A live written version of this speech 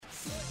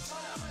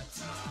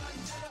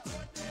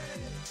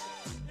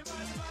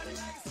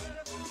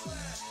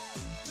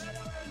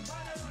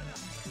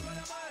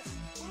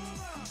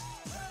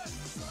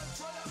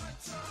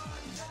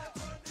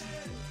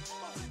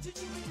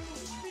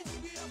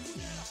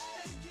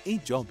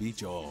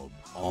Ijob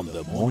on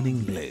the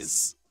Morning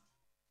Bliss.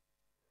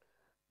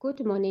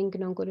 Good morning,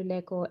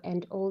 Nongoluleko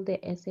and all the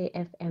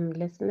SAFM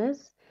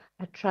listeners.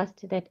 I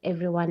trust that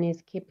everyone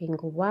is keeping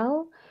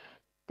well.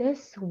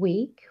 This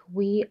week,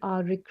 we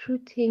are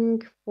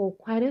recruiting for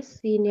quite a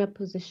senior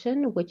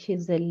position, which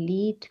is a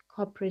lead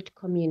corporate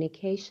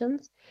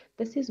communications.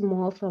 This is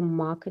more of a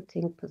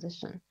marketing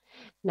position.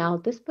 Now,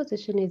 this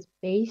position is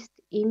based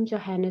in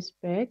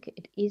Johannesburg.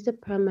 It is a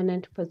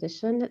permanent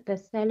position. The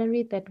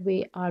salary that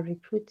we are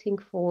recruiting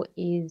for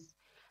is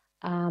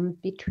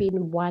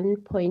between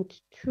 1.2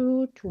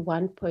 to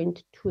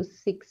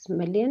 1.26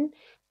 million,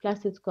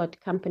 plus it's got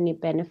company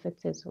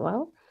benefits as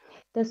well.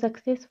 The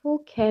successful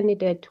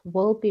candidate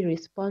will be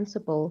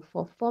responsible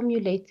for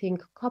formulating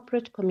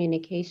corporate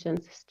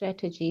communications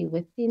strategy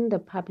within the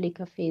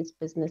public affairs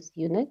business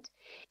unit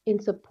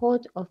in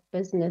support of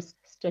business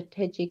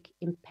strategic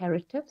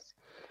imperatives.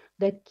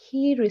 The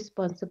key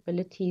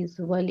responsibilities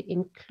will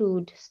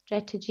include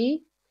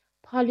strategy,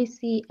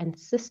 policy and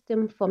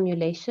system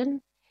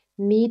formulation,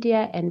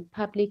 media and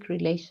public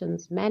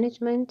relations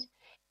management,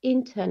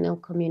 internal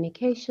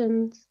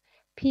communications,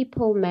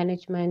 people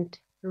management,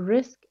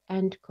 risk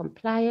and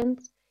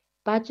compliance,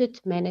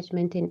 budget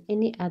management, and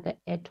any other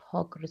ad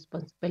hoc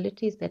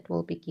responsibilities that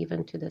will be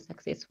given to the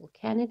successful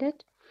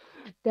candidate.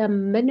 The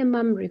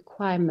minimum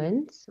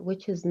requirements,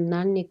 which is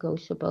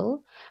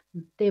non-negotiable,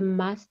 they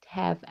must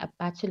have a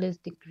bachelor's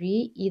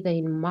degree either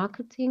in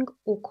marketing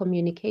or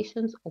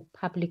communications or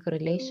public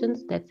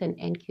relations. That's an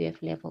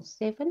NQF level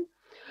 7.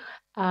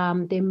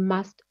 They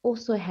must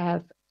also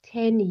have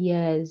 10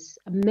 years,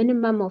 a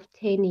minimum of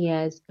 10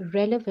 years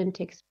relevant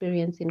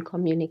experience in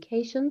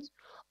communications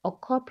or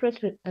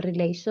corporate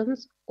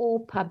relations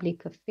or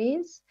public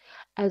affairs,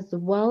 as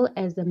well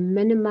as a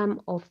minimum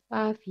of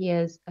 5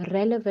 years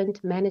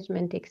relevant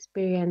management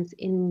experience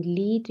in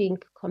leading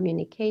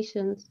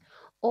communications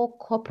or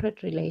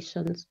corporate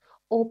relations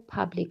or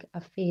public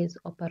affairs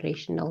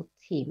operational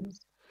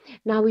teams.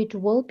 Now, it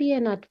will be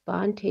an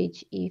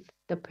advantage if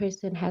the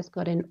person has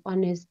got an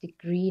honors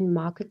degree in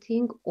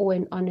marketing or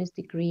an honors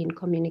degree in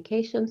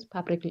communications,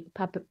 public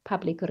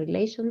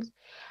relations,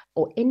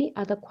 or any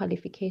other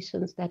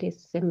qualifications that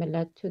is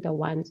similar to the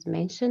ones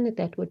mentioned.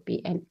 That would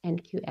be an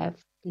NQF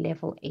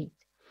level 8.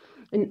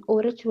 In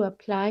order to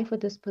apply for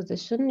this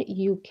position,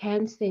 you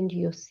can send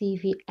your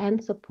CV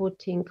and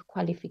supporting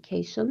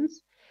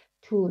qualifications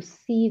to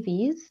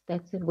CVs,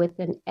 that's with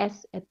an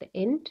S at the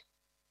end,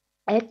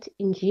 at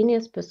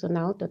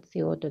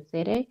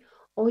ingeniuspersonal.co.za,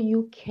 or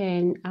you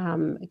can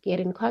get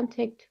in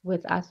contact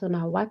with us on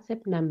our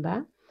WhatsApp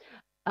number,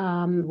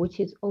 which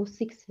is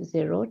 060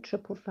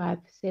 555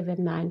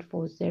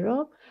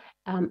 7940.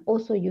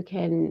 Also, you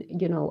can,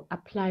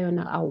 apply on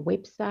our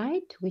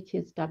website, which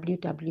is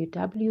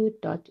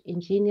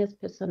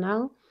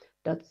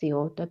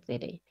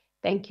www.ingeniuspersonal.co.za.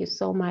 Thank you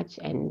so much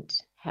and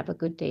have a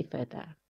good day further.